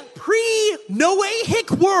pre-Noahic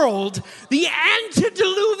world, the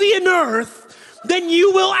antediluvian earth, then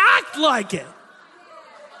you will act like it.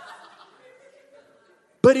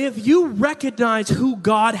 But if you recognize who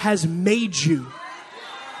God has made you,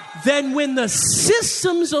 then when the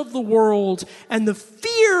systems of the world and the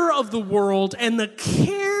fear of the world and the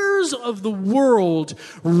cares of the world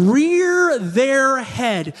rear their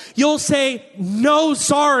head, you'll say, no,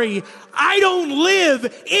 sorry, I don't live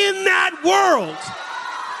in that world.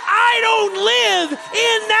 I don't live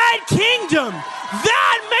in that kingdom.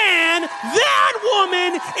 That man, that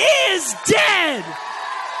woman is dead.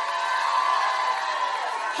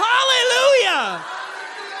 Hallelujah.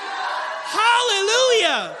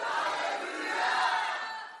 Hallelujah.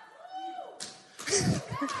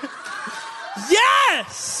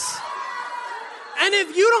 Yes. And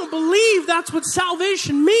if you don't believe that's what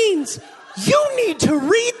salvation means, you need to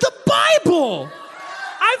read the Bible.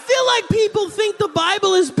 I feel like people think the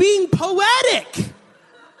Bible is being poetic.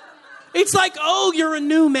 It's like, oh, you're a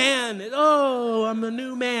new man. Oh, I'm a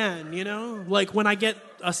new man, you know? Like when I get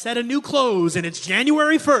a set of new clothes and it's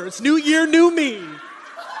January 1st, new year, new me.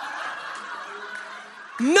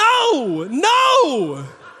 No, no,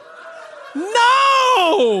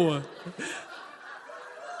 no.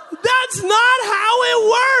 That's not how it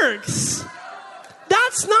works.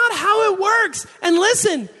 That's not how it works. And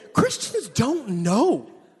listen, Christians don't know.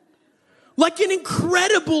 Like an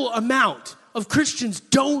incredible amount of Christians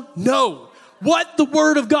don't know what the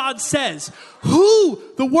Word of God says, who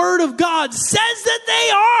the Word of God says that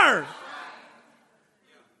they are.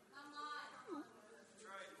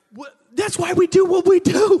 That's why we do what we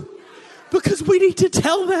do. Because we need to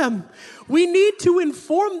tell them. We need to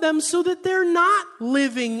inform them so that they're not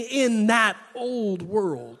living in that old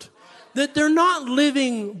world. That they're not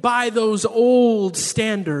living by those old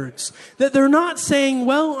standards. That they're not saying,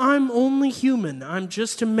 well, I'm only human. I'm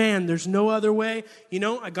just a man. There's no other way. You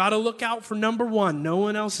know, I got to look out for number one. No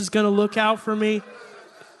one else is going to look out for me.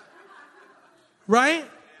 Right?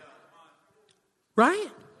 Right?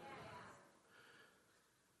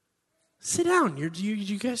 Sit down.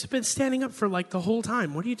 You guys have been standing up for like the whole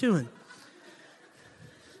time. What are you doing?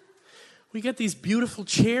 We got these beautiful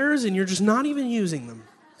chairs and you're just not even using them.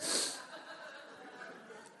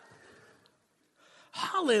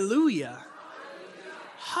 Hallelujah.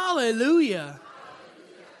 Hallelujah.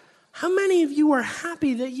 How many of you are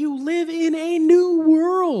happy that you live in a new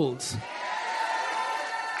world?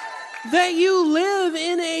 That you live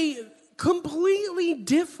in a completely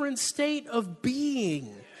different state of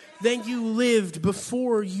being than you lived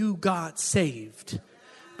before you got saved,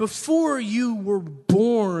 before you were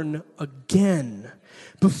born again,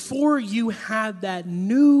 before you had that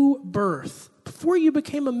new birth, before you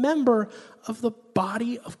became a member of the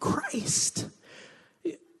body of Christ.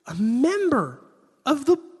 A member of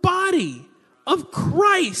the body of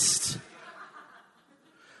Christ.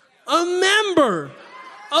 A member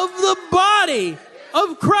of the body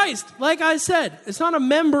of Christ. Like I said, it's not a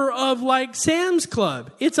member of like Sam's Club.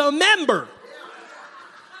 It's a member.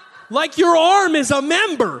 Like your arm is a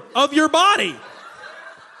member of your body.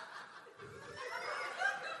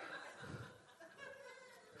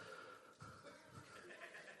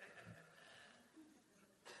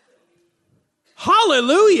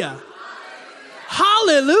 Hallelujah.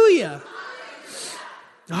 Hallelujah.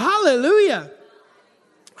 Hallelujah.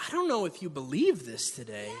 I don't know if you believe this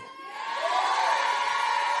today.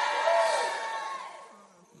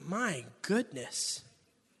 My goodness.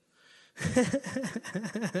 I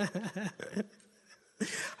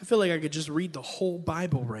feel like I could just read the whole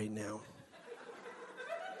Bible right now.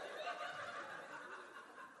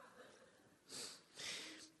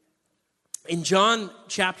 In John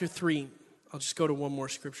chapter 3, I'll just go to one more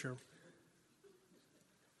scripture.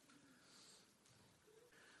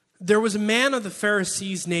 There was a man of the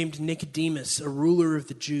Pharisees named Nicodemus, a ruler of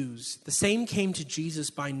the Jews. The same came to Jesus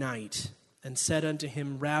by night and said unto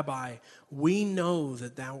him, Rabbi, we know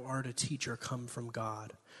that thou art a teacher come from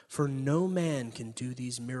God, for no man can do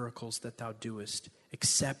these miracles that thou doest,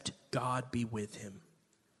 except God be with him.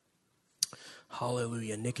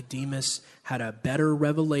 Hallelujah. Nicodemus had a better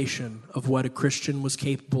revelation of what a Christian was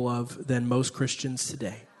capable of than most Christians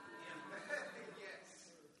today.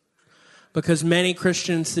 Because many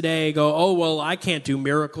Christians today go, oh, well, I can't do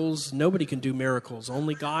miracles. Nobody can do miracles.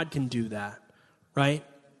 Only God can do that, right?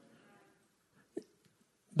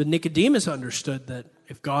 But Nicodemus understood that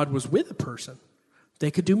if God was with a person, they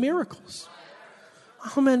could do miracles.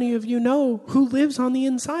 How many of you know who lives on the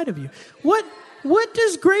inside of you? What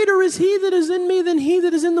does greater is he that is in me than he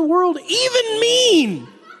that is in the world even mean?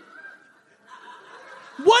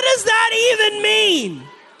 What does that even mean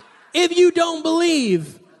if you don't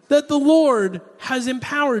believe that the Lord has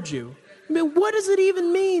empowered you? I mean, what does it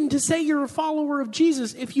even mean to say you're a follower of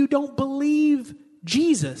Jesus if you don't believe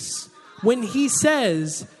Jesus when he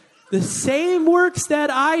says, the same works that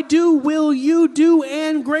I do will you do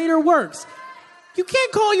and greater works? You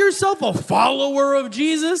can't call yourself a follower of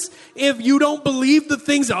Jesus if you don't believe the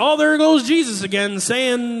things. Oh, there goes Jesus again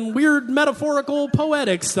saying weird metaphorical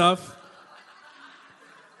poetic stuff.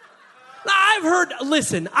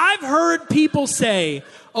 I've heard people say,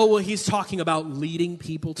 oh, well, he's talking about leading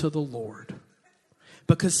people to the Lord.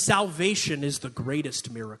 Because salvation is the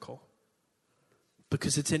greatest miracle.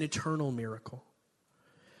 Because it's an eternal miracle.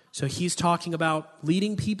 So he's talking about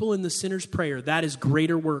leading people in the sinner's prayer. That is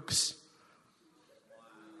greater works.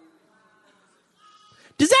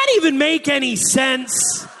 Does that even make any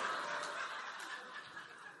sense?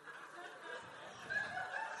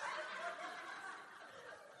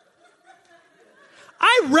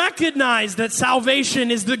 I recognize that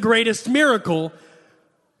salvation is the greatest miracle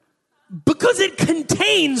because it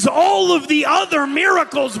contains all of the other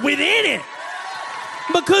miracles within it.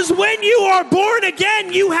 Because when you are born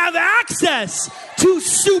again, you have access to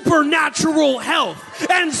supernatural health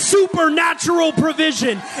and supernatural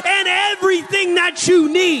provision and everything that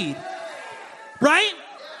you need. Right?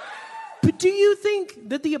 But do you think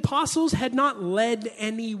that the apostles had not led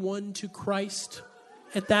anyone to Christ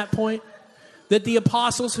at that point? That the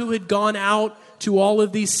apostles who had gone out to all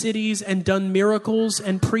of these cities and done miracles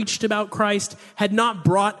and preached about Christ had not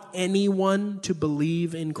brought anyone to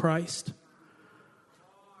believe in Christ?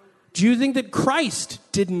 Do you think that Christ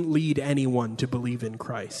didn't lead anyone to believe in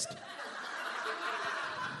Christ?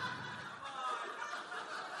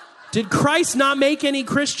 Did Christ not make any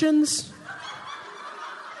Christians?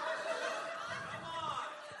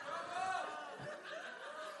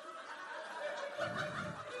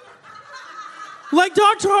 Like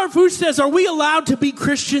Dr. Harfouche says, are we allowed to be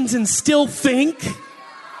Christians and still think?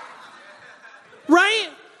 Right?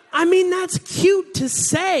 I mean, that's cute to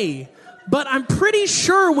say. But I'm pretty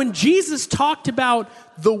sure when Jesus talked about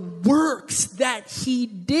the works that he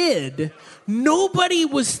did, nobody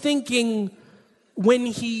was thinking when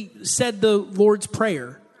he said the Lord's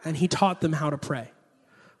Prayer and he taught them how to pray.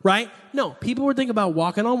 Right? No, people were thinking about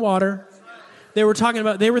walking on water. They were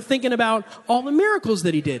thinking about all the miracles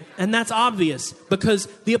that he did. And that's obvious because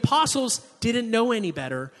the apostles didn't know any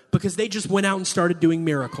better because they just went out and started doing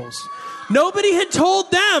miracles. Nobody had told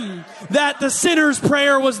them that the sinner's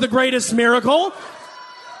prayer was the greatest miracle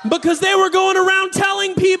because they were going around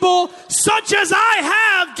telling people, such as I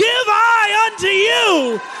have, give I unto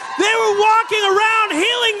you. They were walking around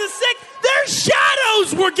healing the sick. Their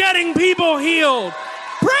shadows were getting people healed.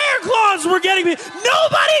 Prayer cloths were getting people.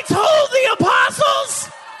 Nobody told the apostles.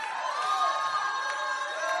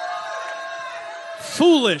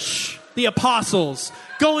 Foolish, the apostles,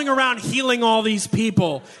 going around healing all these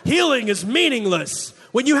people. Healing is meaningless.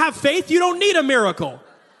 When you have faith, you don't need a miracle.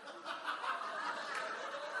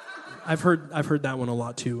 I've heard that one a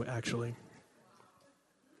lot too, actually.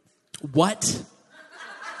 What?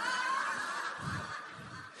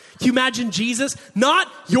 Can you imagine Jesus? Not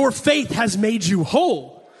your faith has made you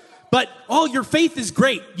whole, but your faith is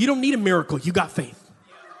great. You don't need a miracle. You got faith.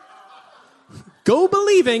 Go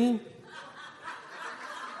believing.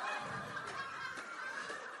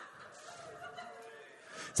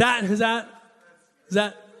 Is that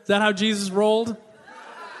how Jesus rolled?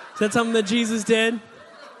 Is that something that Jesus did?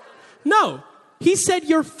 No. He said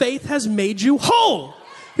your faith has made you whole.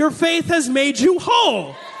 Your faith has made you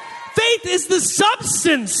whole. Faith is the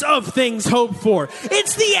substance of things hoped for.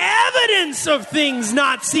 It's the evidence of things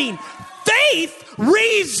not seen. Faith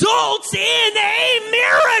results in a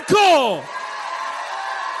miracle.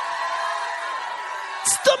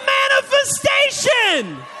 It's the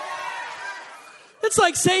manifestation. It's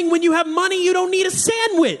like saying when you have money, you don't need a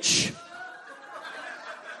sandwich.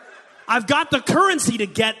 I've got the currency to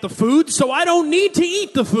get the food, so I don't need to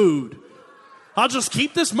eat the food. I'll just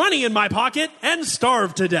keep this money in my pocket and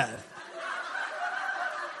starve to death.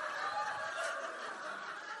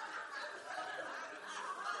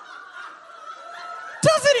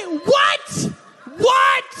 Doesn't it?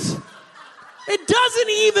 What? It doesn't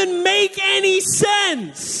even make any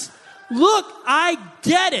sense. Look, I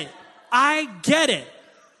get it.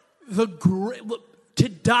 To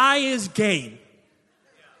die is gain.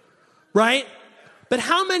 Right? But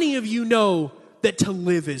how many of you know that to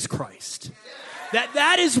live is Christ?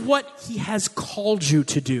 That is what he has called you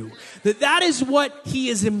to do. That is what he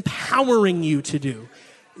is empowering you to do.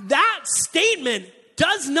 That statement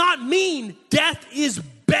does not mean death is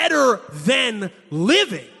better than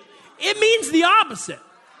living. It means the opposite.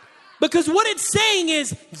 Because what it's saying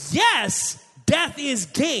is, yes, death is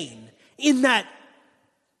gain, in that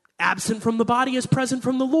absent from the body is present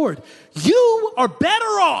from the Lord. You are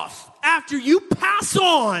better off after you pass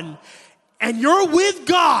on and you're with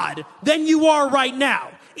God than you are right now.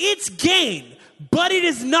 It's gain, but it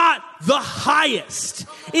is not the highest.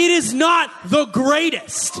 It is not the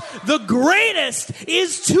greatest. The greatest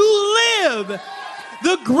is to live.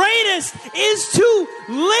 The greatest is to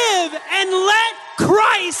live and let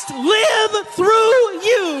Christ live through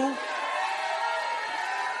you.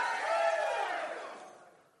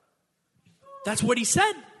 That's what he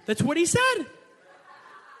said.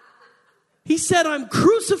 He said, I'm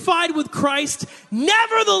crucified with Christ.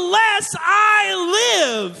 Nevertheless, I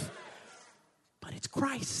live. But it's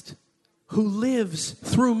Christ who lives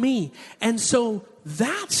through me. And so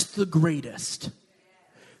that's the greatest.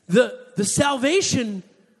 The salvation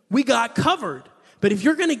we got covered. But if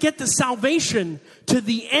you're going to get the salvation to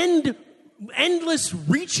the endless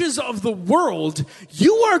reaches of the world,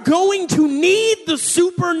 you are going to need the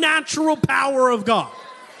supernatural power of God.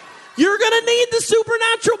 You're going to need the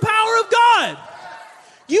supernatural power of God.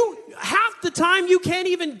 Half the time you can't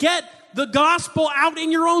even get the gospel out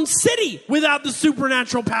in your own city without the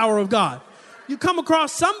supernatural power of God. You come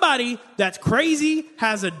across somebody that's crazy,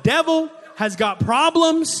 has a devil, has got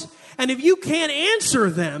problems, and if you can't answer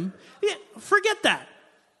them, forget that.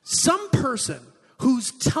 Some person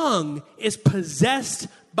whose tongue is possessed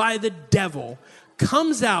by the devil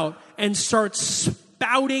comes out and starts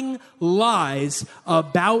spouting lies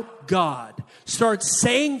about God, starts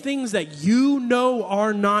saying things that you know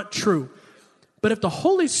are not true. But if the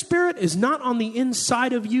Holy Spirit is not on the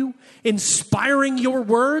inside of you, inspiring your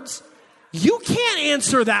words, you can't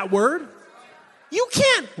answer that word. You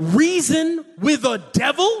can't reason with a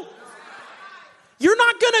devil. You're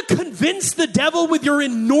not going to convince the devil with your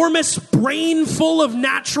enormous brain full of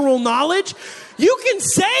natural knowledge. You can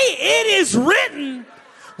say it is written,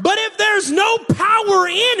 but if there's no power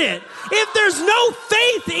in it, if there's no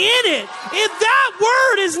faith in it, if that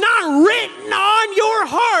word is not written on your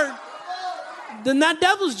heart, then that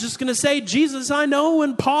devil's just going to say, Jesus I know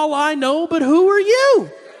and Paul I know, but who are you?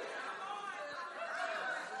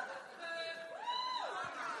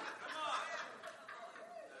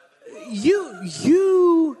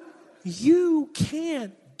 You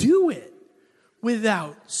can't do it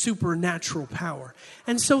without supernatural power.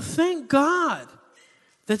 And so thank God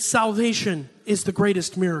that salvation is the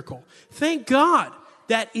greatest miracle. Thank God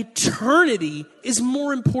that eternity is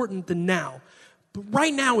more important than now. But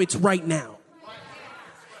right now, it's right now.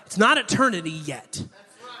 It's not eternity yet.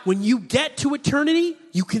 When you get to eternity,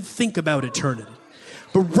 you can think about eternity.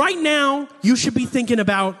 But right now, you should be thinking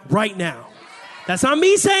about right now. That's not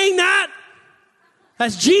me saying that.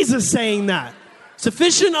 That's Jesus saying that.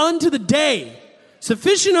 Sufficient unto the day.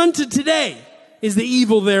 Sufficient unto today is the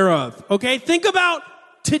evil thereof. Okay? Think about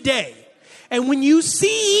today. And when you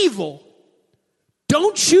see evil,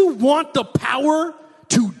 don't you want the power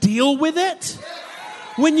to deal with it?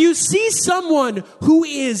 When you see someone who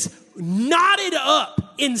is knotted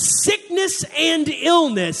up in sickness and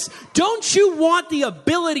illness, don't you want the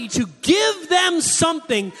ability to give them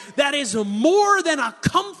something that is more than a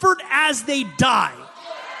comfort as they die?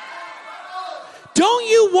 Don't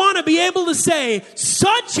you want to be able to say,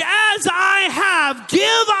 such as I have, give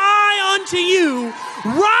I unto you,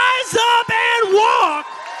 rise up and walk,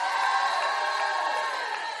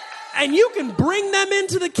 and you can bring them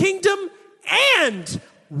into the kingdom and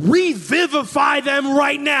revivify them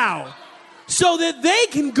right now so that they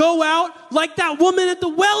can go out like that woman at the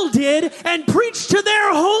well did and preach to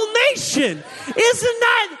their whole nation. Isn't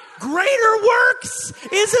that greater works?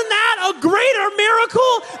 Isn't that a greater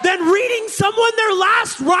miracle than reading someone their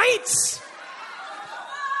last rites?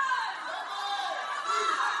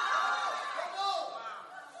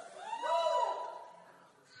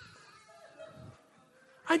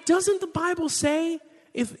 Doesn't the Bible say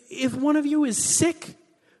if one of you is sick,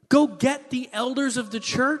 go get the elders of the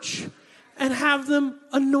church and have them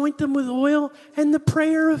anoint them with oil, and the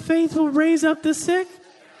prayer of faith will raise up the sick?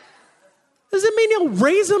 Does it mean he'll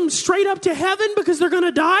raise them straight up to heaven because they're going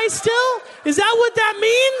to die still? Is that what that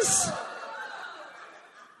means?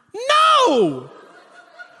 No!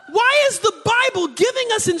 Why is the Bible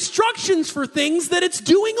giving us instructions for things that it's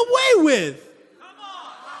doing away with?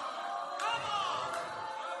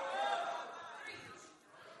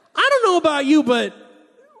 I don't know about you, but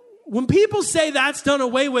when people say that's done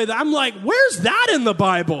away with, I'm like, where's that in the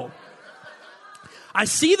Bible? I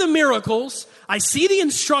see the miracles. I see the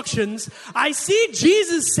instructions. I see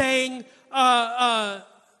Jesus saying,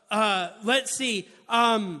 let's see.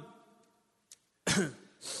 All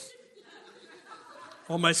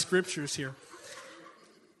my scriptures here.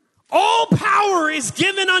 All power is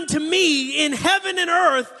given unto me in heaven and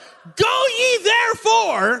earth. Go ye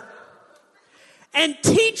therefore and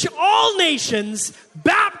teach all nations,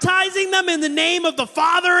 baptizing them in the name of the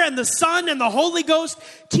Father and the Son and the Holy Ghost,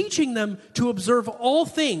 teaching them to observe all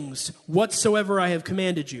things whatsoever I have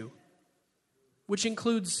commanded you. Which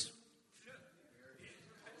includes...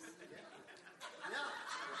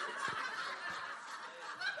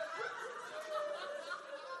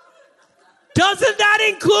 Doesn't that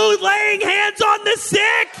include laying hands on the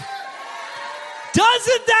sick?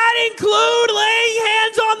 Doesn't that include laying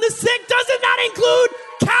hands on the sick? Doesn't that include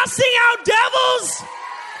casting out devils?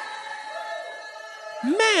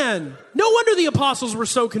 Man, no wonder the apostles were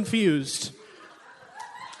so confused.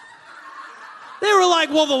 They were like,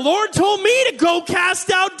 well, the Lord told me to go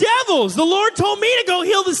cast out devils. The Lord told me to go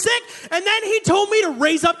heal the sick. And then he told me to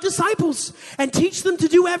raise up disciples and teach them to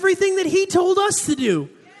do everything that he told us to do.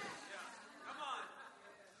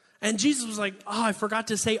 And Jesus was like, oh, I forgot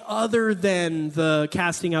to say other than the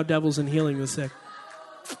casting out devils and healing the sick.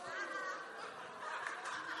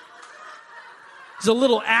 There's a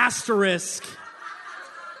little asterisk,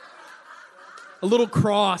 a little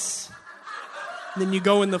cross, and then you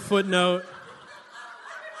go in the footnote.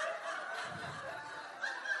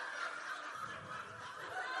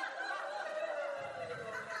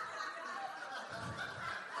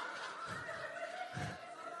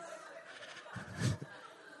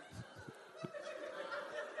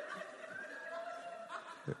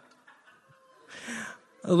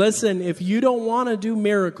 Listen, if you don't want to do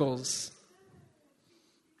miracles,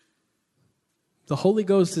 the Holy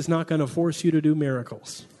Ghost is not going to force you to do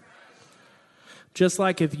miracles. Just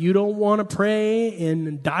like if you don't want to pray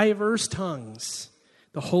in diverse tongues,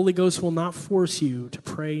 the Holy Ghost will not force you to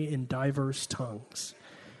pray in diverse tongues.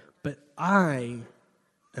 But I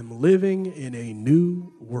am living in a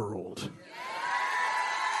new world.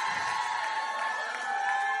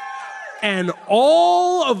 And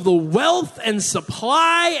all of the wealth and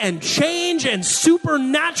supply and change and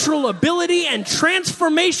supernatural ability and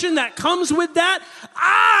transformation that comes with that,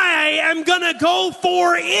 I am going to go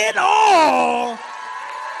for it all.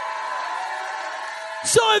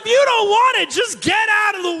 So if you don't want it, just get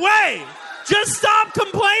out of the way. Just stop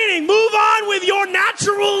complaining. Move on with your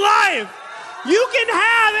natural life. You can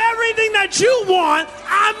have everything that you want.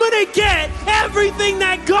 I'm going to get everything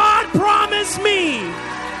that God promised me.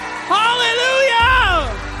 Hallelujah!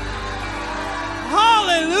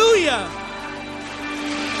 Hallelujah!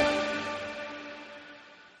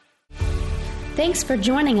 Thanks for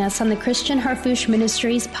joining us on the Christian Harfouche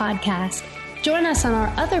Ministries podcast. Join us on our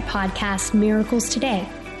other podcast, Miracles Today.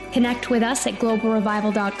 Connect with us at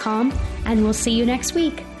globalrevival.com, and we'll see you next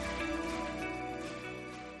week.